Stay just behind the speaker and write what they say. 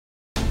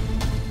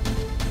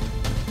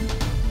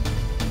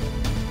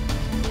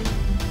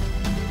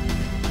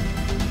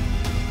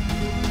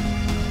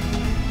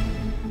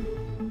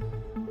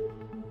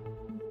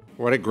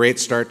What a great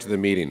start to the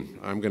meeting.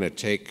 I'm going to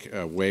take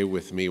away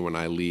with me when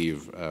I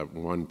leave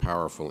one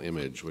powerful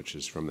image, which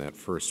is from that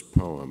first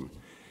poem,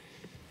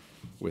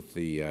 with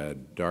the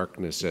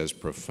darkness as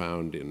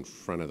profound in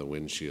front of the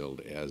windshield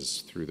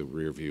as through the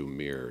rearview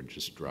mirror.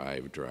 Just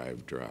drive,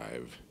 drive,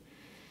 drive.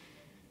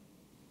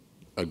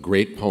 A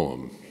great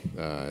poem.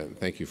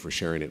 Thank you for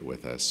sharing it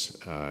with us.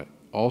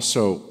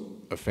 Also,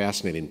 a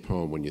fascinating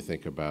poem when you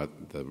think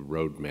about the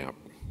roadmap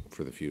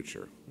for the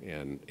future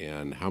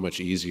and how much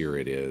easier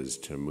it is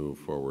to move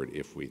forward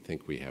if we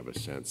think we have a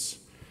sense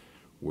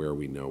where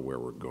we know where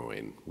we're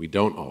going. We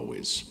don't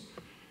always,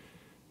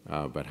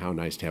 but how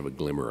nice to have a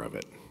glimmer of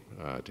it,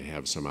 to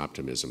have some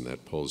optimism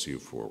that pulls you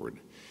forward.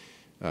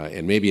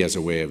 And maybe as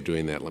a way of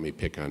doing that, let me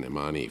pick on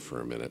Imani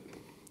for a minute.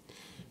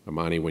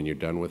 Imani, when you're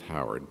done with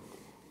Howard,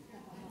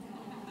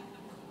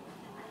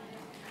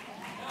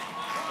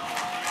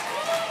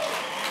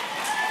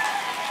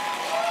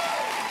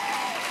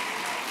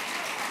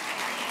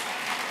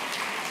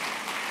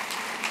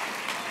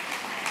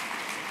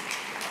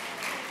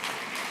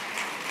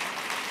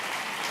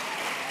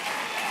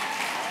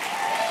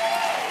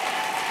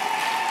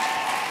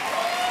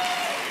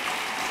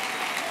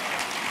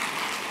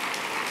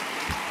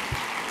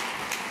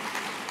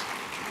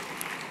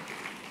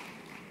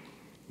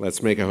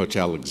 let's make a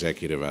hotel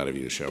executive out of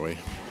you, shall we?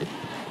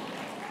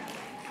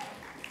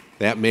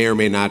 That may or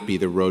may not be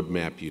the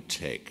roadmap you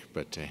take,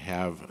 but to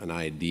have an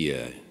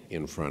idea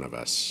in front of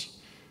us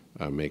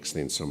makes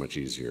things so much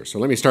easier. So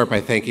let me start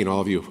by thanking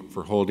all of you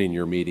for holding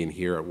your meeting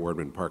here at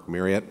Wardman Park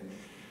Marriott.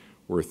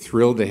 We're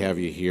thrilled to have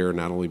you here,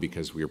 not only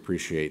because we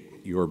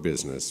appreciate your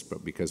business,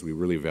 but because we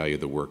really value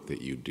the work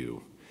that you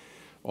do.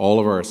 All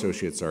of our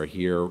associates are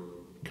here,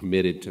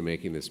 committed to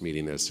making this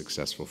meeting as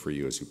successful for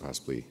you as it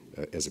possibly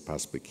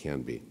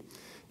can be.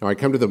 Now, I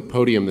come to the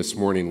podium this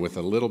morning with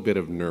a little bit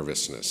of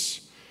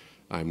nervousness.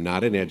 I'm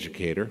not an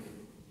educator.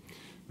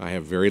 I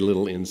have very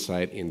little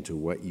insight into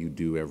what you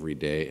do every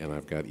day, and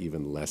I've got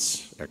even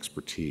less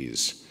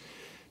expertise.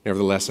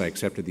 Nevertheless, I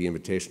accepted the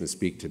invitation to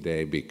speak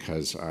today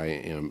because I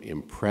am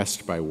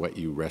impressed by what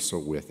you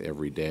wrestle with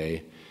every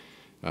day,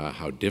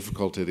 how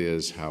difficult it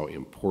is, how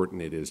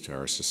important it is to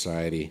our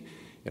society.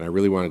 And I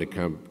really wanted to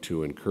come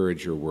to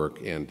encourage your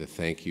work and to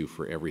thank you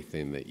for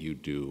everything that you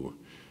do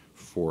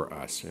for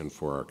us and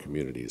for our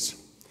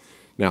communities.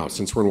 Now,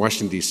 since we're in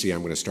Washington, D.C., I'm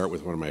going to start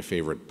with one of my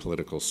favorite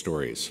political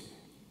stories.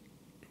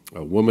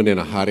 A woman in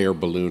a hot air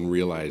balloon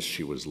realized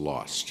she was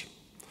lost.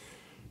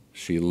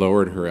 She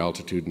lowered her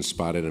altitude and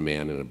spotted a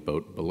man in a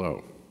boat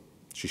below.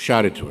 She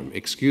shouted to him,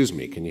 "Excuse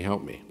me, can you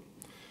help me?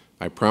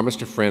 I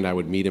promised a friend I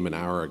would meet him an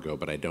hour ago,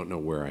 but I don't know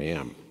where I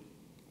am."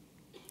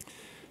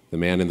 The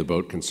man in the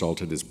boat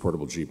consulted his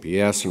portable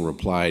GPS and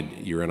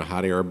replied, "You're in a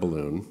hot air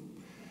balloon,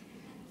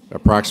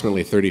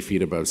 approximately 30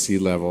 feet above sea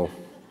level.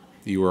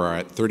 You are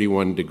at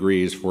 31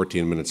 degrees,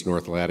 14 minutes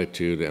north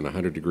latitude, and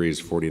 100 degrees,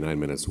 49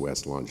 minutes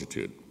west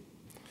longitude."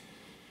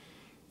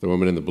 The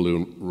woman in the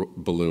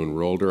balloon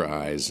rolled her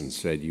eyes and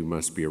said, "You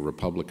must be a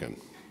Republican."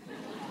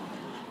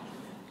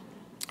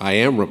 "I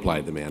am,"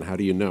 replied the man. "How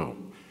do you know?"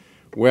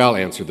 "Well,"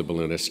 answered the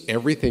balloonist,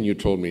 "everything you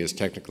told me is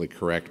technically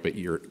correct, but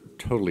you're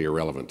totally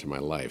irrelevant to my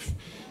life.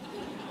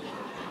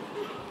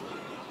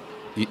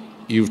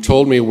 You've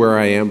told me where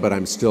I am, but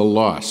I'm still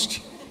lost.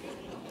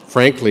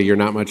 Frankly, you're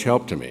not much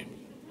help to me."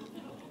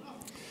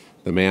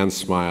 The man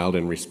smiled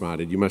and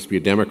responded, "You must be a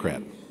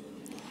Democrat."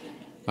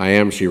 "I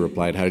am," she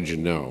replied. "How did you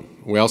know?"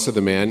 "Well," said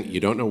the man, "you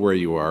don't know where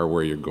you are or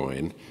where you're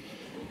going.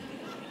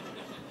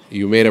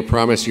 You made a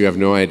promise you have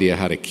no idea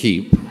how to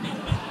keep.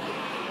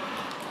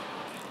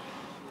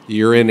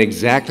 You're in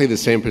exactly the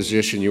same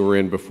position you were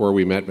in before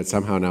we met, but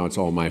somehow now it's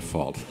all my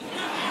fault."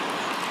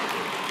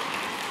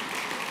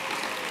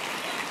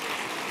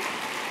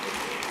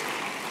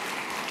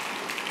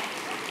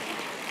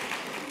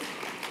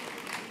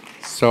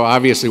 So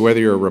obviously, whether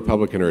you're a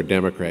Republican or a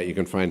Democrat, you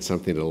can find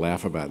something to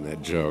laugh about in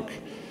that joke.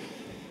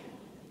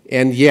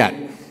 And yet,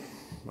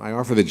 I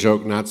offer the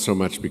joke not so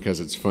much because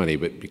it's funny,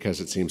 but because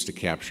it seems to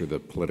capture the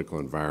political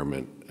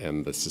environment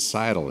and the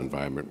societal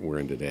environment we're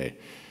in today.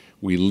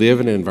 We live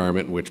in an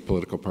environment in which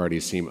political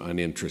parties seem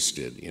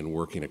uninterested in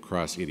working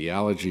across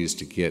ideologies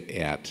to get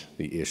at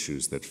the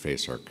issues that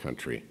face our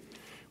country.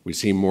 We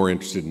seem more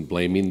interested in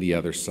blaming the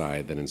other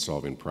side than in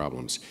solving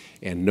problems.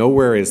 And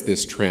nowhere is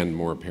this trend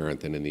more apparent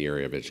than in the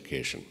area of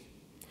education.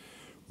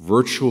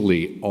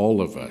 Virtually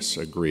all of us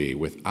agree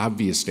with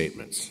obvious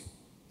statements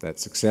that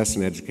success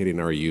in educating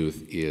our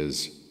youth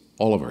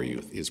all of our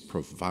youth, is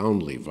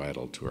profoundly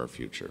vital to our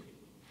future.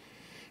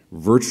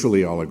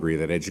 Virtually all agree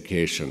that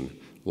education,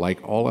 like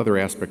all other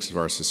aspects of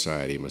our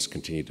society, must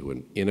continue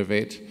to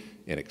innovate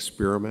and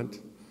experiment,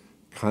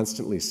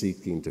 constantly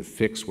seeking to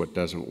fix what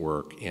doesn't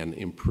work and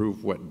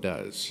improve what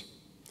does.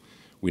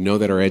 We know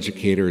that our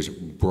educators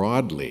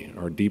broadly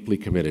are deeply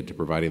committed to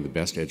providing the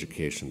best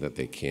education that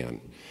they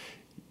can.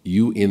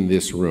 You in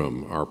this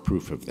room are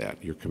proof of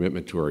that. Your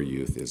commitment to our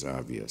youth is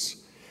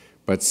obvious.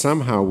 But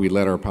somehow we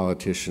let our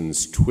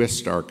politicians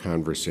twist our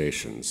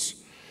conversations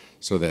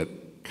so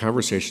that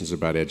conversations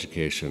about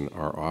education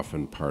are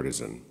often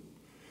partisan.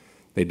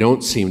 They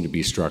don't seem to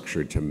be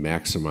structured to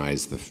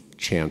maximize the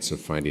chance of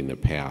finding a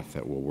path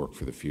that will work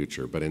for the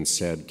future, but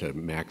instead to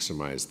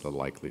maximize the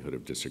likelihood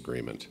of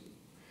disagreement.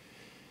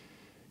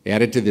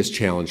 Added to this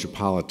challenge of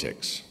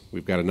politics,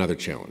 we've got another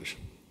challenge.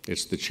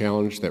 It's the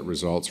challenge that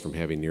results from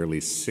having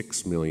nearly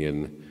 6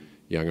 million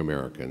young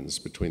Americans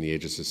between the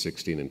ages of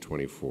 16 and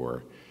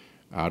 24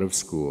 out of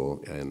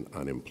school and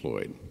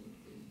unemployed.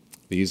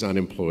 These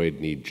unemployed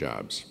need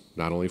jobs,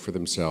 not only for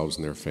themselves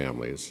and their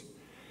families,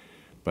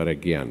 but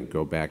again,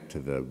 go back to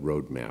the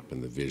roadmap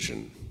and the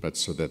vision, but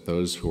so that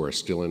those who are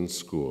still in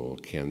school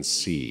can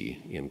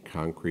see in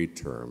concrete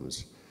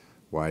terms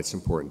why it's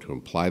important to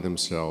apply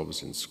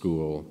themselves in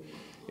school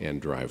and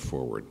drive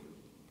forward.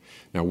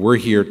 Now, we're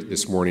here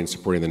this morning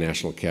supporting the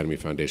National Academy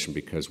Foundation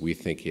because we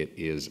think it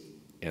is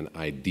an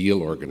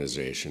ideal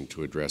organization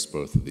to address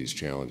both of these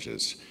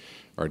challenges: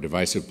 our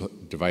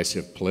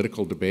divisive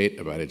political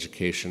debate about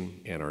education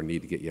and our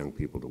need to get young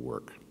people to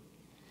work.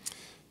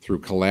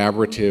 Through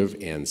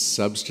collaborative and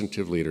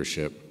substantive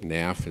leadership,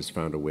 NAF has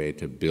found a way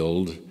to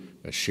build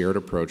a shared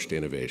approach to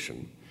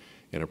innovation,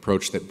 an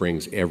approach that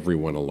brings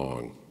everyone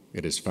along.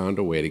 It has found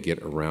a way to get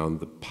around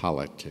the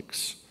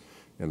politics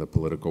and the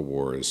political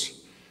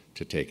wars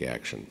to take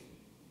action.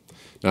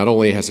 Not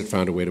only has it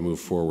found a way to move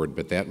forward,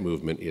 but that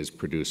movement is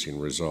producing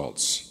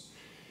results.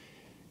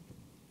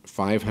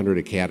 500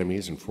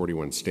 academies in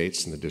 41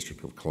 states in the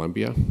District of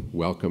Columbia.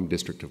 Welcome,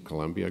 District of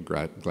Columbia.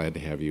 Glad to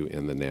have you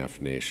in the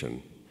NAF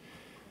Nation.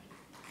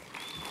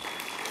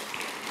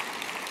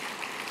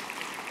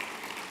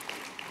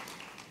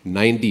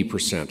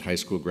 "90% high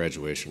school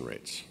graduation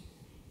rates,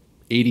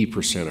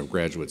 80% of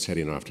graduates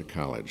heading off to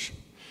college.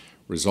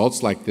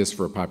 Results like this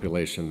for a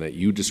population that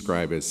you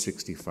describe as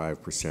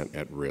 65%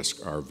 at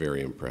risk are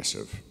very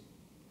impressive.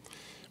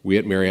 We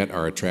at Marriott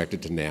are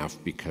attracted to NAF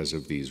because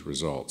of these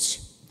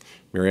results.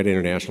 Marriott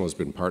International has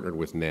been partnered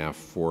with NAF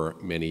for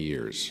many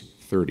years,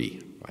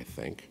 30, I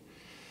think.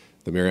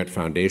 The Marriott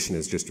Foundation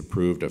has just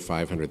approved a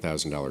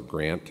 $500,000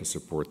 grant to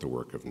support the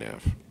work of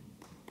NAF.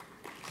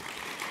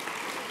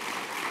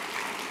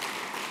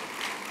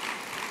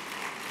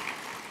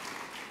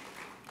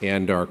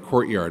 And our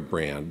Courtyard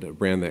brand, a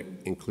brand that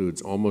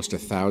includes almost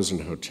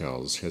 1,000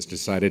 hotels, has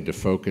decided to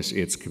focus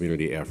its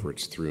community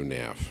efforts through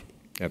NAF.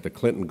 At the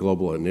Clinton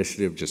Global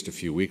Initiative just a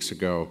few weeks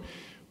ago,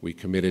 we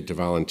committed to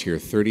volunteer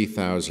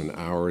 30,000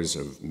 hours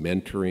of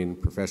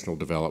mentoring, professional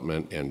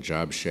development, and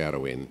job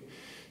shadowing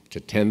to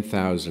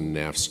 10,000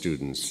 NAF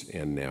students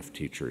and NAF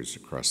teachers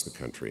across the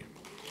country.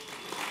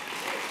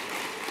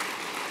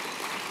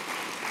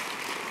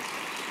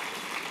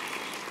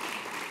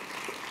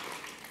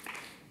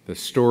 The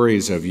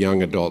stories of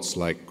young adults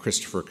like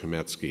Christopher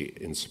Kametsky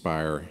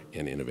inspire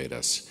and innovate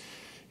us.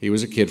 He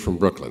was a kid from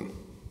Brooklyn.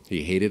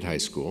 He hated high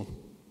school.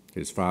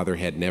 His father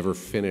had never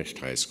finished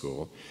high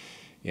school,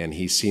 and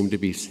he seemed to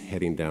be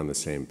heading down the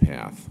same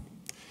path.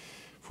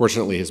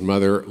 Fortunately, his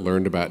mother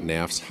learned about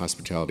NAF's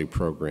hospitality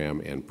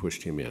program and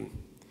pushed him in.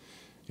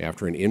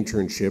 After an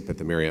internship at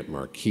the Marriott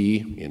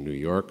Marquis in New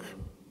York,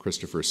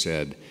 Christopher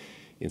said,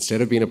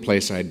 "Instead of being a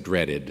place I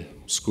dreaded,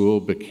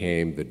 school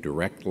became the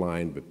direct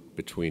line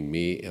between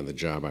me and the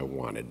job I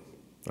wanted.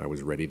 I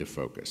was ready to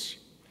focus."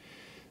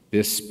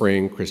 This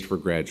spring, Christopher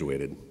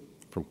graduated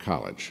from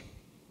college.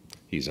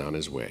 He's on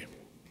his way.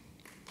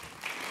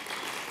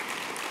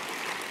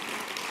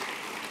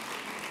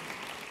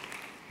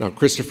 Now,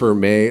 Christopher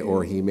may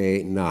or he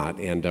may not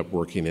end up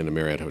working in a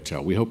Marriott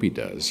hotel. We hope he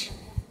does.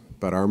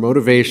 But our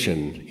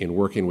motivation in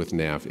working with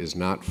NAF is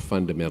not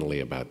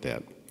fundamentally about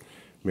that.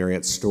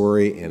 Marriott's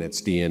story and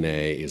its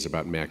DNA is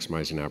about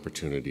maximizing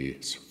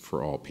opportunities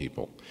for all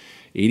people.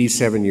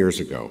 87 years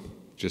ago,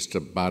 just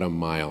about a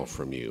mile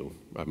from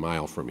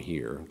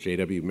here,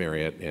 J.W.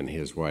 Marriott and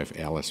his wife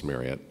Alice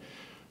Marriott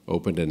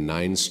opened a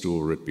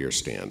 9-stool root beer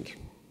stand,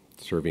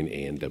 serving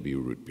A&W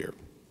root beer.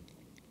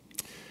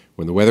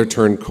 When the weather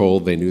turned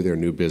cold, they knew their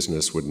new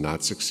business would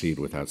not succeed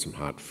without some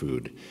hot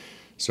food.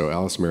 So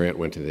Alice Marriott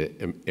went to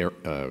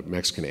the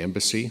Mexican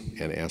embassy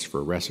and asked for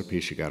a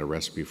recipe. She got a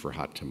recipe for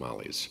hot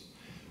tamales.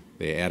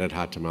 They added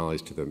hot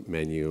tamales to the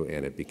menu,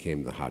 and it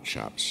became the Hot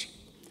Shops.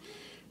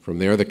 From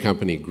there, the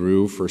company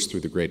grew, first through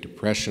the Great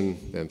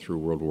Depression, then through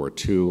World War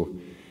II.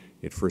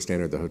 It first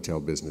entered the hotel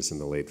business in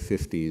the late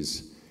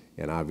 50s,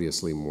 and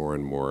obviously more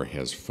and more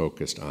has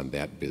focused on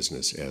that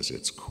business as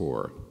its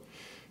core.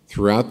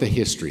 Throughout the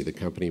history, the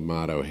company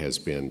motto has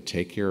been,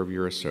 take care of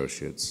your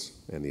associates,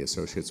 and the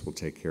associates will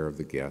take care of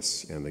the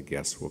guests, and the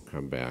guests will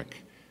come back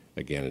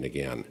again and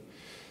again.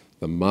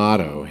 The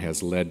motto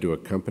has led to a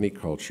company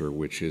culture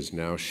which is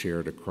now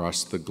shared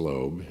across the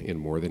globe in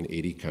more than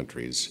 80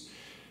 countries,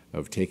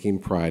 of taking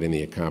pride in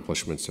the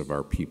accomplishments of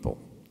our people,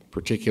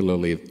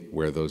 particularly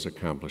where those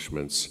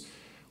accomplishments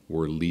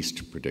were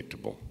least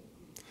predictable.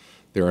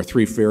 There are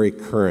 3 very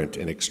current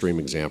and extreme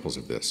examples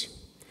of this.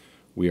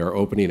 We are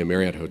opening a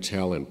Marriott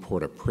hotel in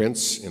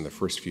Port-au-Prince in the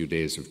first few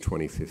days of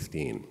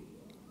 2015.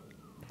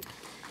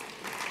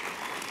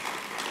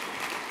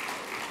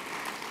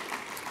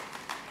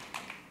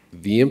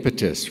 The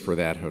impetus for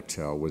that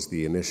hotel was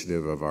the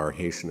initiative of our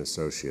Haitian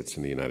associates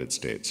in the United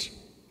States.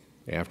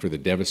 After the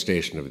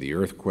devastation of the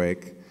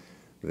earthquake,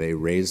 they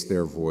raised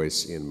their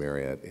voice in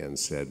Marriott and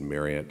said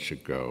Marriott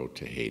should go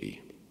to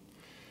Haiti.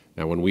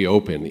 Now, when we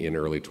open in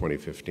early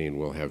 2015,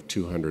 we'll have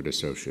 200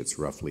 associates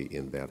roughly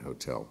in that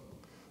hotel.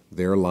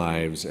 Their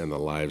lives and the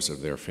lives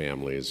of their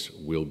families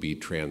will be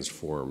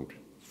transformed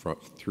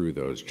through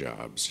those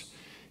jobs,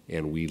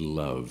 and we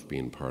love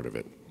being part of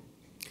it.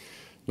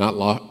 Not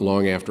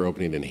long after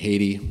opening in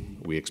Haiti,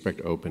 we expect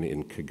to open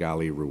in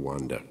Kigali,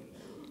 Rwanda.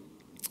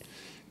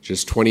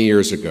 Just 20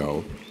 years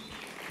ago,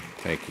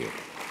 thank you.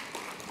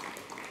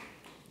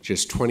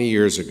 Just 20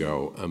 years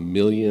ago, 1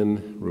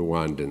 million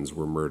Rwandans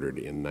were murdered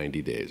in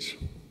 90 days.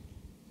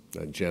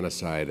 A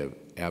genocide of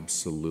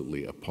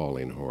absolutely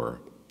appalling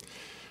horror.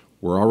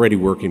 We're already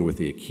working with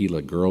the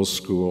Aquila Girls'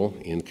 School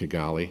in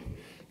Kigali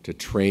to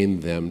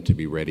train them to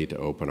be ready to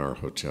open our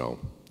hotel.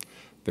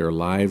 Their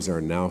lives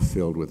are now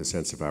filled with a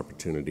sense of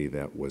opportunity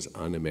that was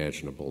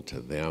unimaginable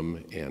to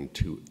them and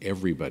to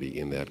everybody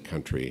in that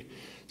country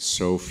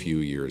so few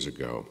years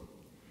ago.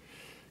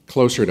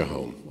 Closer to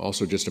home,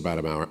 also just about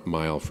a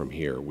mile from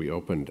here, we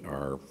opened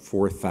our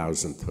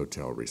 4,000th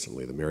hotel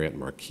recently, the Marriott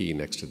Marquis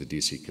next to the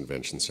DC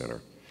Convention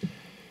Center.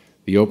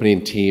 The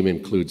opening team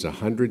includes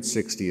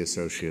 160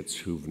 associates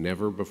who've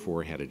never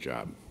before had a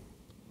job.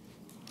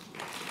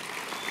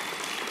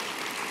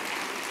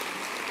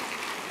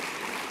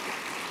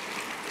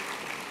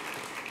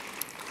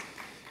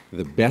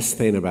 The best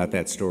thing about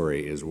that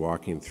story is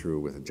walking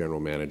through with the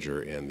general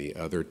manager and the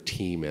other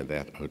team at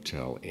that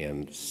hotel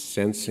and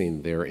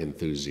sensing their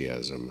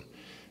enthusiasm,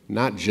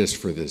 not just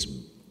for this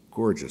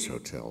gorgeous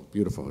hotel,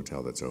 beautiful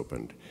hotel that's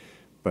opened,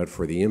 but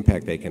for the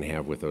impact they can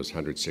have with those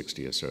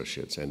 160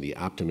 associates and the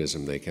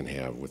optimism they can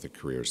have with the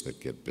careers that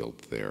get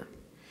built there.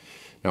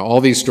 Now,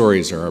 all these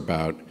stories are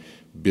about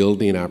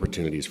building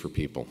opportunities for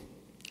people.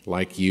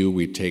 Like you,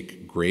 we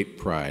take great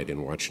pride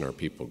in watching our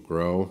people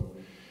grow,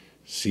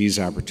 seize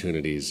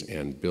opportunities,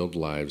 and build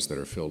lives that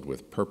are filled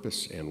with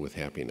purpose and with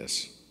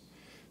happiness.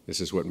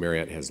 This is what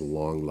Marriott has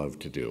long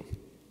loved to do.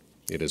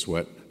 It is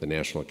what the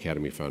National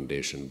Academy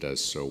Foundation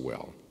does so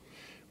well.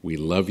 We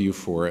love you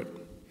for it.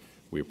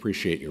 We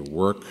appreciate your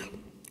work.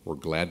 We're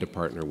glad to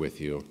partner with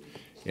you,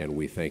 and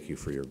we thank you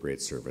for your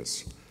great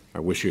service. I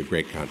wish you a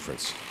great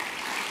conference.